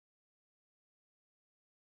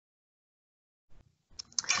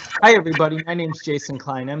Hi, everybody. My name is Jason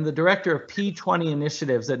Klein. I'm the director of P20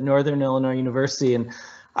 initiatives at Northern Illinois University, and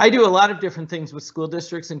I do a lot of different things with school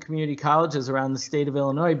districts and community colleges around the state of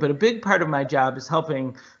Illinois, but a big part of my job is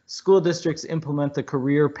helping school districts implement the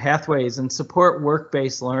career pathways and support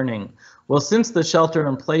work-based learning. Well, since the shelter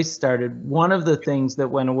in place started, one of the things that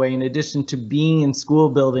went away, in addition to being in school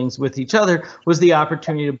buildings with each other, was the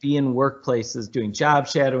opportunity to be in workplaces, doing job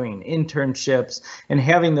shadowing, internships, and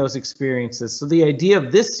having those experiences. So the idea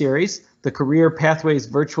of this series, the Career Pathways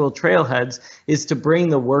Virtual Trailheads, is to bring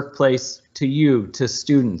the workplace to you, to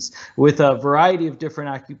students, with a variety of different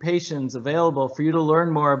occupations available for you to learn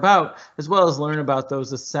more about, as well as learn about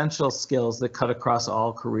those essential skills that cut across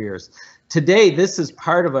all careers. Today, this is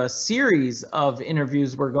part of a series of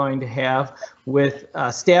interviews we're going to have with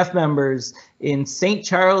staff members in St.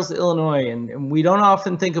 Charles, Illinois. And we don't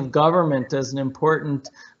often think of government as an important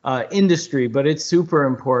industry, but it's super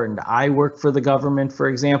important. I work for the government, for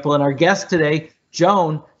example, and our guest today,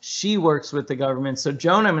 Joan, she works with the government. So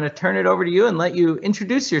Joan, I'm going to turn it over to you and let you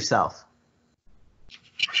introduce yourself.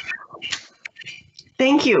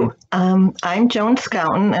 Thank you. I'm Joan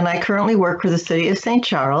Schouten, and I currently work for the City of St.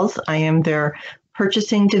 Charles. I am their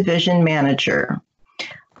Purchasing Division Manager.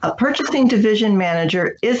 A Purchasing Division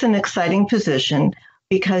Manager is an exciting position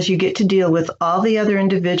because you get to deal with all the other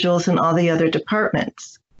individuals in all the other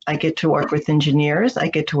departments. I get to work with engineers, I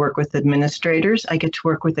get to work with administrators, I get to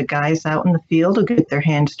work with the guys out in the field who get their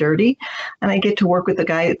hands dirty, and I get to work with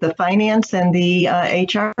the finance and the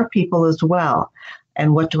HR people as well.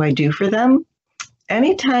 And what do I do for them?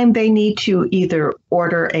 Anytime they need to either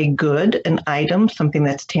order a good, an item, something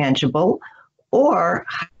that's tangible, or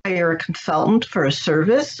hire a consultant for a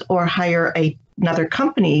service, or hire another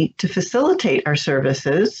company to facilitate our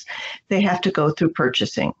services, they have to go through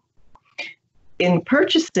purchasing. In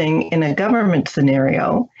purchasing, in a government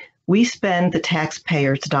scenario, we spend the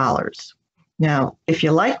taxpayers' dollars. Now, if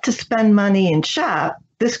you like to spend money and shop,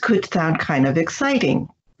 this could sound kind of exciting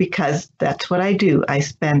because that's what I do. I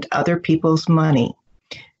spend other people's money.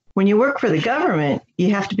 When you work for the government, you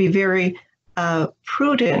have to be very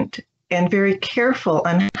prudent and very careful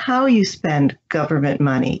on how you spend government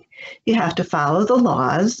money. You have to follow the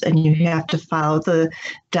laws, and you have to follow the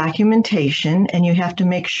documentation, and you have to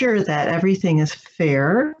make sure that everything is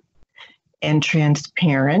fair and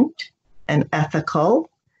transparent and ethical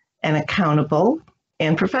and accountable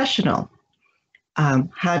and professional.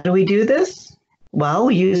 How do we do this? Well,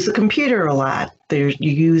 we use the computer a lot. You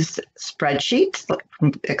use spreadsheets like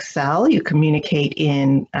from Excel. You communicate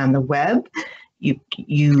on the web. You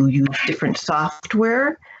use different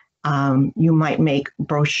software. You might make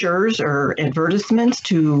brochures or advertisements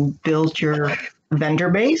to build your vendor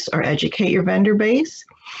base or educate your vendor base.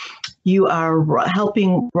 You are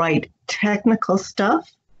helping write technical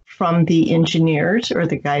stuff from the engineers or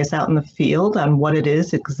the guys out in the field on what it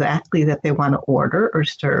is exactly that they want to order or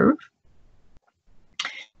serve.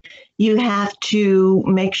 You have to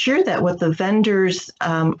make sure that what the vendors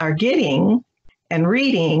are getting and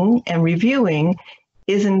reading and reviewing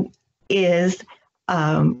is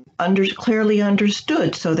clearly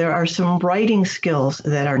understood. So there are some writing skills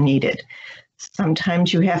that are needed.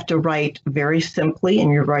 Sometimes you have to write very simply in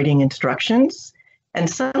your writing instructions, and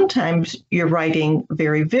sometimes you're writing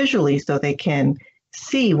very visually so they can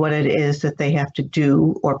see what it is that they have to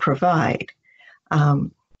do or provide.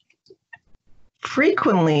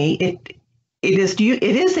 Frequently, it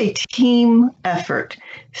is a team effort.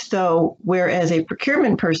 So whereas a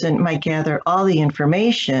procurement person might gather all the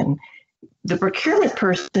information, the procurement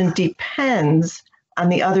person depends on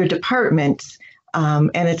the other departments, and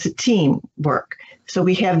it's a team work. So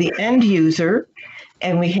we have the end user,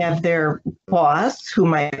 and we have their boss who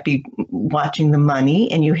might be watching the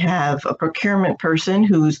money, and you have a procurement person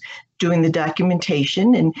who's doing the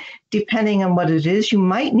documentation, and depending on what it is, you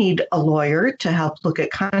might need a lawyer to help look at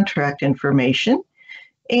contract information,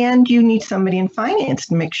 and you need somebody in finance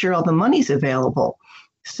to make sure all the money's available.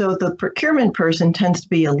 So the procurement person tends to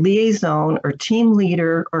be a liaison or team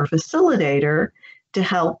leader or facilitator to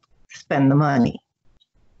help spend the money.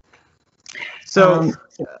 So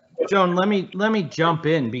Joan, let me jump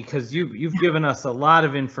in because you've given us a lot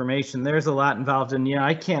of information. There's a lot involved, and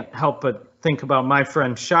I can't help but think about my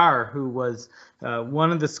friend Shar, who was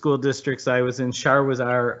one of the school districts I was in. Shar was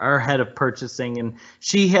our head of purchasing, and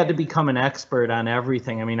she had to become an expert on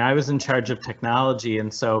everything. I mean, I was in charge of technology,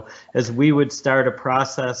 and so as we would start a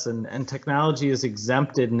process, and technology is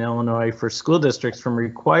exempted in Illinois for school districts from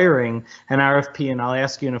requiring an RFP, and I'll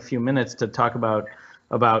ask you in a few minutes to talk about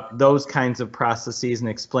about those kinds of processes and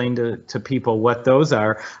explain to people what those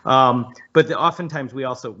are. But oftentimes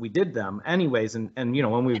we did them anyways. And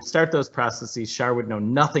when we would start those processes, Shar would know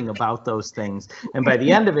nothing about those things. And by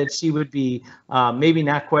the end of it, she would be maybe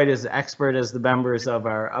not quite as expert as the members of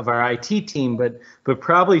our IT team, but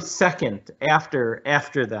probably second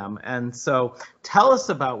after them. And so tell us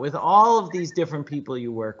about, with all of these different people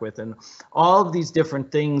you work with and all of these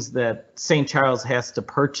different things that St. Charles has to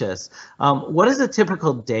purchase, what does a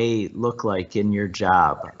typical day look like in your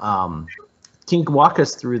job? Can you walk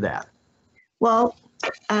us through that? Well,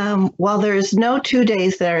 while there's no 2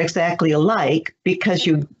 days that are exactly alike, because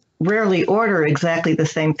you rarely order exactly the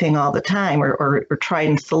same thing all the time, or try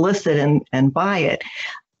and solicit and buy it,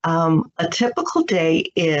 a typical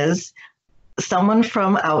day is someone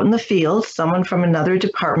from out in the field, someone from another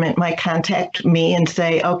department might contact me and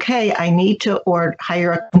say, okay, I need to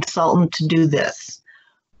hire a consultant to do this.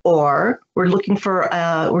 Or we're looking for,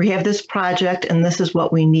 we have this project and this is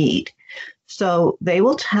what we need. So they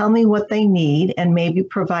will tell me what they need and maybe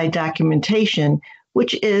provide documentation,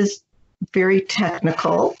 which is very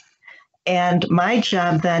technical. And my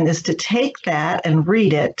job then is to take that and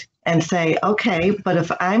read it and say, okay, but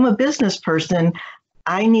if I'm a business person,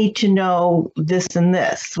 I need to know this and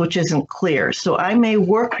this, which isn't clear. So I may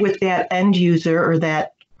work with that end user or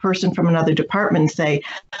that person from another department and say,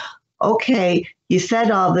 okay, you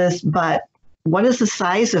said all this, but what is the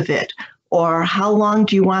size of it? Or how long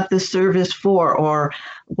do you want this service for? Or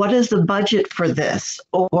what is the budget for this?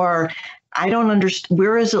 Or I don't understand,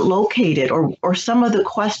 where is it located? Or some of the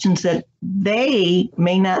questions that they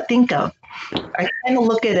may not think of. I kind of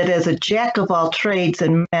look at it as a jack of all trades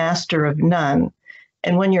and master of none.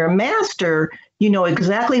 And when you're a master, you know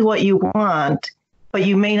exactly what you want, but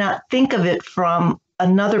you may not think of it from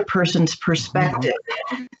another person's perspective.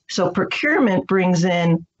 So procurement brings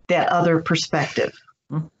in that other perspective.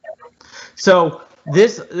 So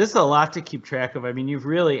this is a lot to keep track of. I mean, you've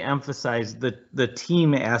really emphasized the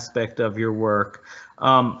team aspect of your work.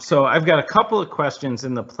 So I've got a couple of questions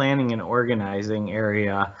in the planning and organizing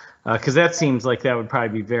area, because that seems like that would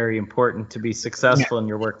probably be very important to be successful in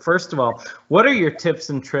your work. First of all, what are your tips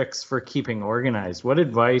and tricks for keeping organized? What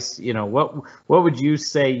advice, what would you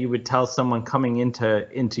say you would tell someone coming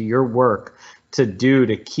into your work to do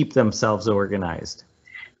to keep themselves organized?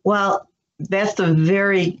 Well, that's a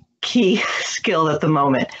very key skill at the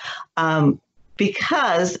moment,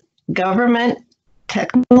 because government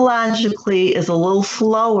technologically is a little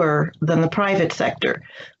slower than the private sector.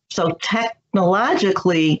 So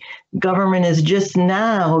technologically, government is just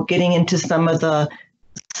now getting into some of the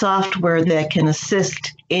software that can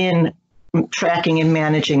assist in tracking and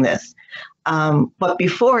managing this. But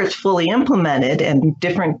before it's fully implemented and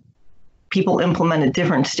different people implement at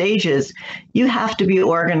different stages, you have to be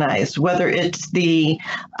organized, whether it's a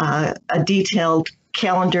detailed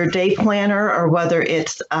calendar day planner or whether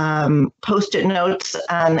it's Post-it notes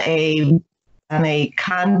on a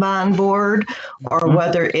Kanban board, or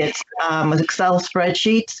whether it's Excel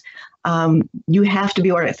spreadsheets. You have to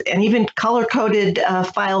be organized. And even color-coded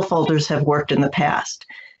file folders have worked in the past.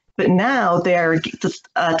 But now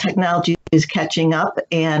technology is catching up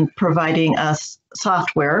and providing us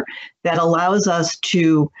software that allows us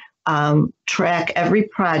to track every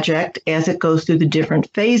project as it goes through the different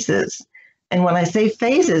phases. And when I say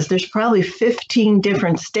phases, there's probably 15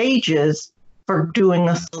 different stages for doing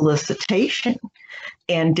a solicitation,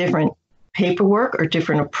 and different paperwork or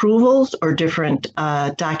different approvals or different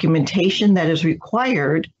documentation that is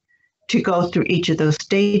required to go through each of those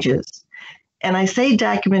stages. And I say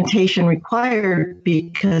documentation required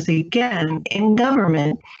because, again, in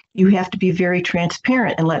government, you have to be very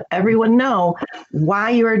transparent and let everyone know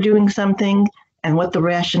why you are doing something and what the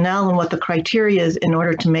rationale and what the criteria is in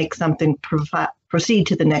order to make something proceed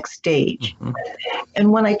to the next stage.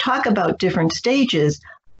 And when I talk about different stages,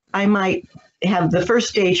 I might have the first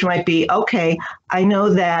stage might be, okay, I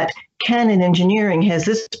know that Ken in engineering has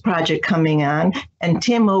this project coming on, and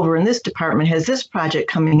Tim over in this department has this project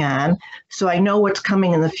coming on, so I know what's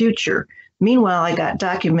coming in the future. Meanwhile, I got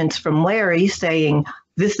documents from Larry saying,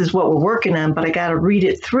 this is what we're working on, but I got to read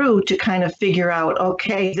it through to kind of figure out,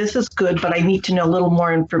 okay, this is good, but I need to know a little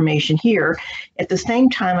more information here. At the same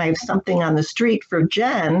time, I have something on the street for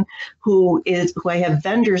Jen, who I have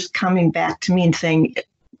vendors coming back to me and saying,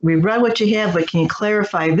 we read what you have, but can you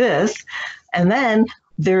clarify this? And then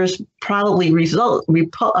there's probably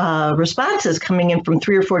responses coming in from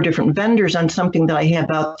 3 or 4 different vendors on something that I have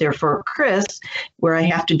out there for Chris, where I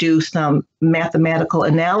have to do some mathematical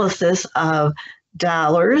analysis of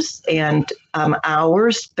dollars and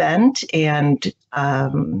hours spent, and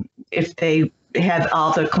if they have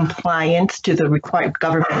all the compliance to the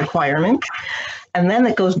government requirements. And then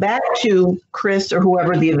it goes back to Chris or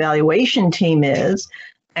whoever the evaluation team is,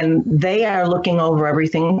 and they are looking over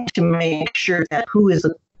everything to make sure that who is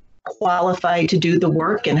qualified to do the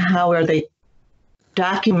work and how are they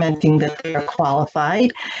documenting that they are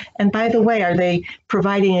qualified. And by the way, are they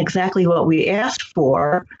providing exactly what we asked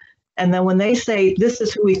for? And then when they say this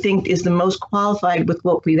is who we think is the most qualified with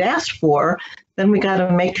what we've asked for, then we got to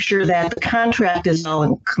make sure that the contract is all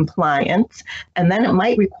in compliance. And then it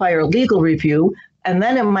might require a legal review. And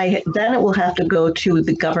then it will have to go to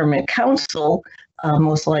the government council,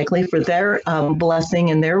 most likely, for their blessing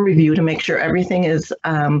and their review to make sure everything is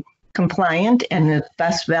compliant and the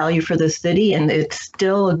best value for the city, and it's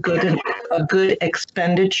still a good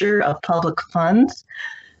expenditure of public funds.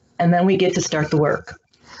 And then we get to start the work.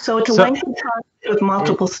 So it's a lengthy process with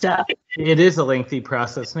multiple steps. It is a lengthy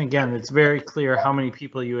process. And again, it's very clear how many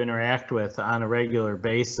people you interact with on a regular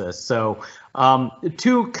basis. So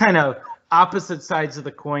two kind of opposite sides of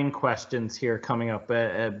the coin questions here coming up.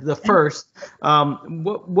 The first,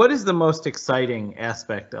 what is the most exciting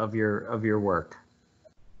aspect of your work?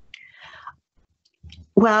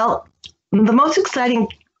 Well,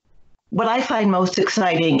 what I find most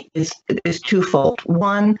exciting is twofold.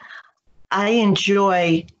 One, I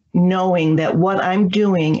enjoy knowing that what I'm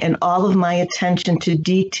doing and all of my attention to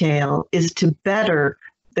detail is to better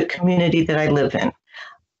the community that I live in.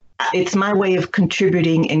 It's my way of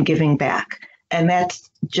contributing and giving back. And that's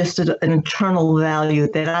just an internal value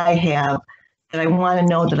that I have, that I want to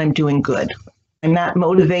know that I'm doing good. I'm not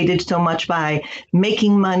motivated so much by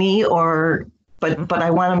making money but I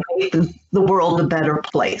want to make the world a better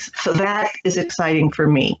place. So that is exciting for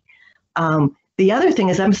me. The other thing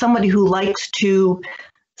is I'm somebody who likes to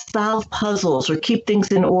solve puzzles or keep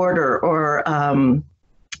things in order or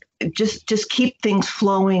just keep things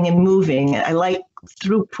flowing and moving. I like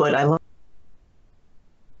throughput. I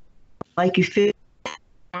like you fit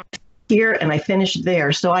here and I finish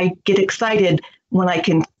there. So I get excited when I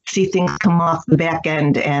can see things come off the back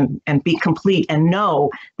end and be complete, and know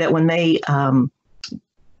that when they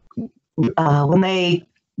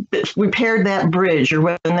repaired that bridge, or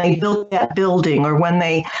when they built that building, or when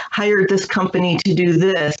they hired this company to do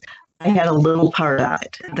this, I had a little part of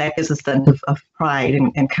it. That is a sense of pride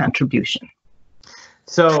and contribution.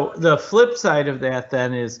 So the flip side of that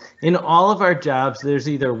then is, in all of our jobs, there's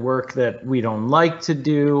either work that we don't like to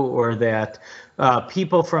do, or that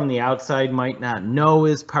people from the outside might not know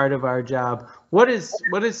is part of our job. What is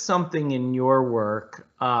something in your work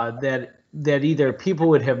that either people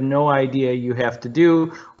would have no idea you have to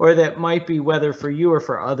do, or that might be, whether for you or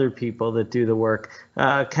for other people that do the work,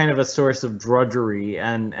 kind of a source of drudgery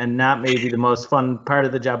and not maybe the most fun part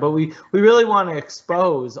of the job? But we really want to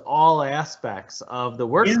expose all aspects of the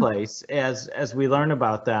workplace as we learn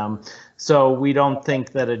about them, so we don't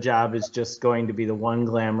think that a job is just going to be the one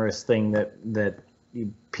glamorous thing that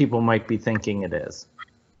people might be thinking it is.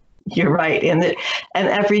 You're right, and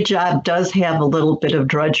every job does have a little bit of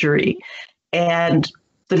drudgery, and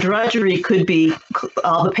the drudgery could be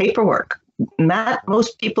all the paperwork.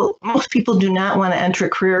 Most people do not want to enter a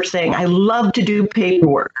career saying, I love to do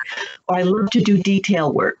paperwork or I love to do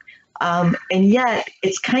detail work, and yet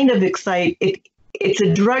it's kind of exciting. It's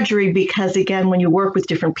a drudgery because, again, when you work with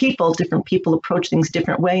different people approach things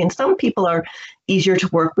different way, and some people are easier to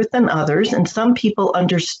work with than others, and some people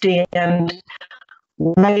understand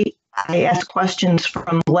why I ask questions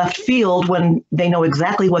from left field when they know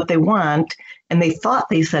exactly what they want and they thought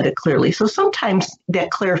they said it clearly. So sometimes that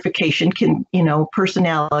clarification can,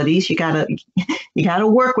 personalities, you gotta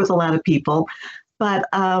work with a lot of people, but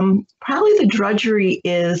probably the drudgery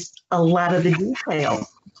is a lot of the detail.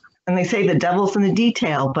 And they say the devil's in the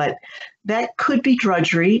detail, but that could be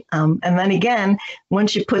drudgery. And then again,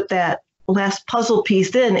 once you put that last puzzle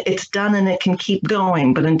piece in, it's done and it can keep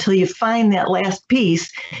going. But until you find that last piece,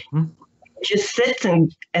 it just sits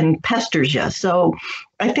and pesters you. So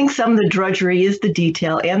I think some of the drudgery is the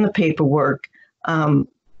detail and the paperwork. But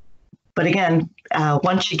again,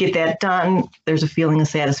 once you get that done, there's a feeling of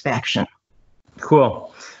satisfaction.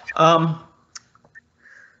 Cool.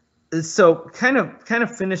 So kind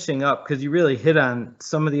of finishing up, because you really hit on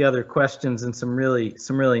some of the other questions in some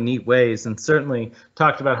really neat ways, and certainly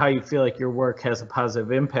talked about how you feel like your work has a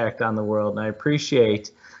positive impact on the world. And I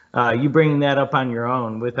appreciate you bringing that up on your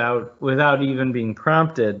own without even being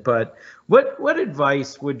prompted. But what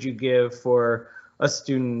advice would you give for a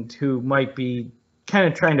student who might be kind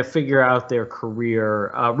of trying to figure out their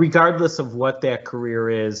career, regardless of what that career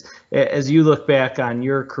is? As you look back on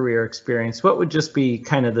your career experience, what would just be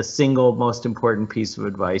kind of the single most important piece of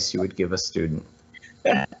advice you would give a student?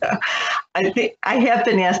 I think I have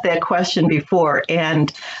been asked that question before,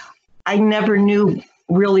 and I never knew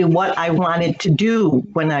really what I wanted to do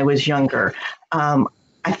when I was younger.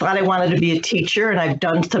 I thought I wanted to be a teacher, and I've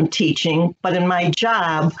done some teaching, but in my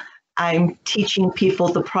job, I'm teaching people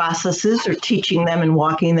the processes or teaching them and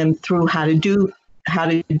walking them through how to do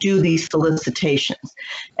these solicitations.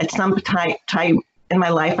 At some time in my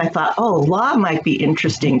life, I thought, oh, law might be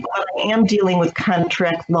interesting, but I am dealing with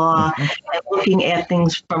contract law and looking at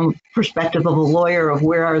things from perspective of a lawyer of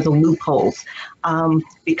where are the loopholes.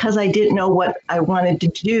 Because I didn't know what I wanted to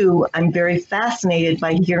do, I'm very fascinated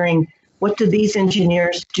by hearing what do these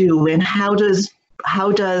engineers do and how does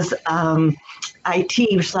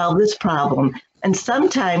IT solve this problem. And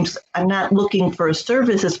sometimes I'm not looking for a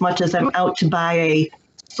service as much as I'm out to buy a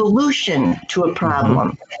solution to a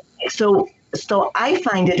problem. So I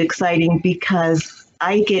find it exciting because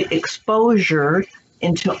I get exposure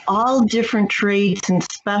into all different trades and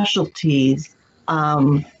specialties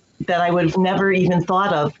that I would have never even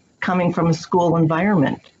thought of coming from a school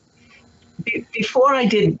environment. Before I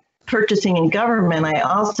did purchasing in government, I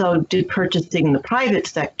also did purchasing in the private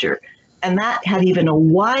sector. And that had even a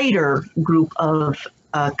wider group of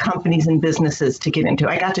companies and businesses to get into.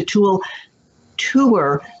 I got to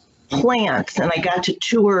tour plants, and I got to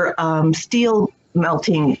tour steel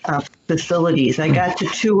melting facilities. I got to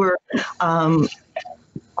tour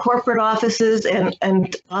corporate offices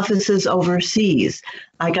and offices overseas.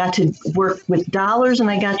 I got to work with dollars,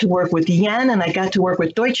 and I got to work with yen, and I got to work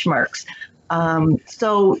with Deutschmarks.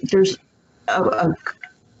 So there's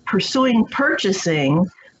pursuing purchasing,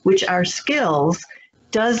 which are skills,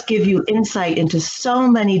 does give you insight into so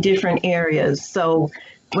many different areas. So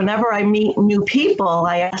whenever I meet new people,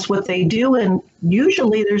 I ask what they do, and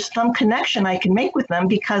usually there's some connection I can make with them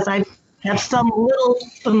because I have some little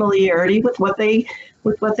familiarity with what they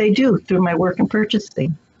do through my work in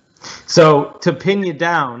purchasing. So to pin you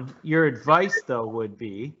down, your advice though would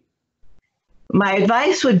be? My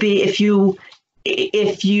advice would be if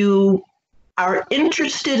you are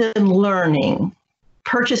interested in learning,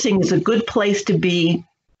 purchasing is a good place to be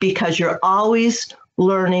because you're always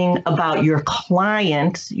learning about your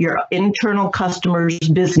client, your internal customer's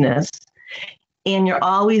business, and you're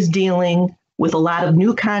always dealing with a lot of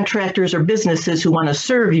new contractors or businesses who want to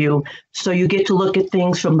serve you. So you get to look at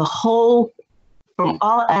things from all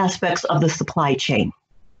aspects of the supply chain.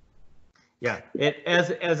 Yeah,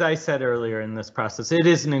 as I said earlier in this process, it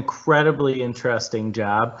is an incredibly interesting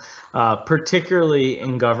job, particularly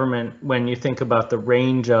in government when you think about the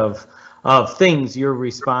range of things you're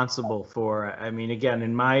responsible for. I mean, again,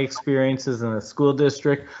 in my experiences in the school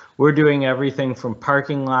district, we're doing everything from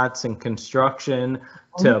parking lots and construction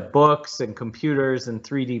to books and computers and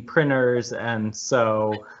 3D printers, and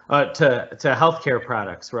so to healthcare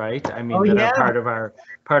products, right? I mean, that are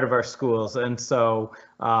part of our schools, and so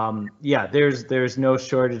yeah, there's no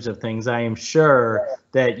shortage of things. I am sure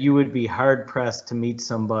that you would be hard pressed to meet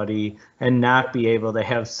somebody and not be able to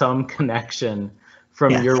have some connection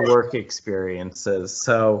from your work experiences.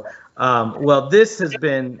 So, well, this has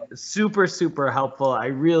been super, super helpful. I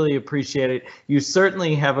really appreciate it. You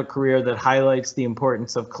certainly have a career that highlights the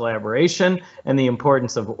importance of collaboration and the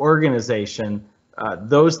importance of organization.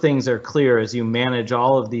 Those things are clear as you manage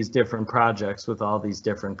all of these different projects with all these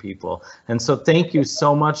different people. And so thank you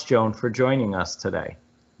so much, Joan, for joining us today.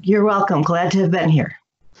 You're welcome. Glad to have been here.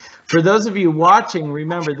 For those of you watching,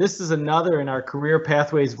 remember, this is another in our Career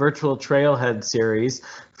Pathways Virtual Trailhead series,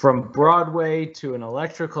 from Broadway to an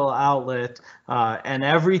electrical outlet and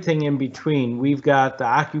everything in between. We've got the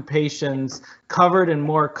occupations covered and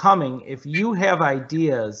more coming. If you have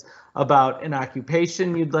ideas about an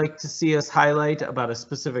occupation you'd like to see us highlight, about a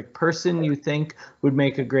specific person you think would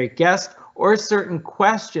make a great guest, or certain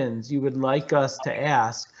questions you would like us to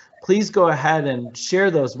ask, please go ahead and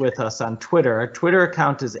share those with us on Twitter. Our Twitter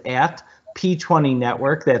account is @P20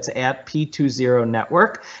 Network. That's @P20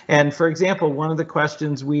 Network. And for example, one of the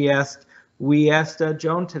questions we asked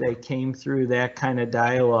Joan today came through that kind of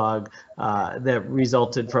dialogue that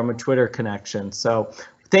resulted from a Twitter connection. So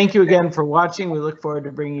thank you again for watching. We look forward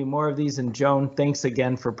to bringing you more of these. And Joan, thanks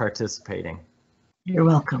again for participating. You're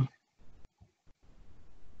welcome.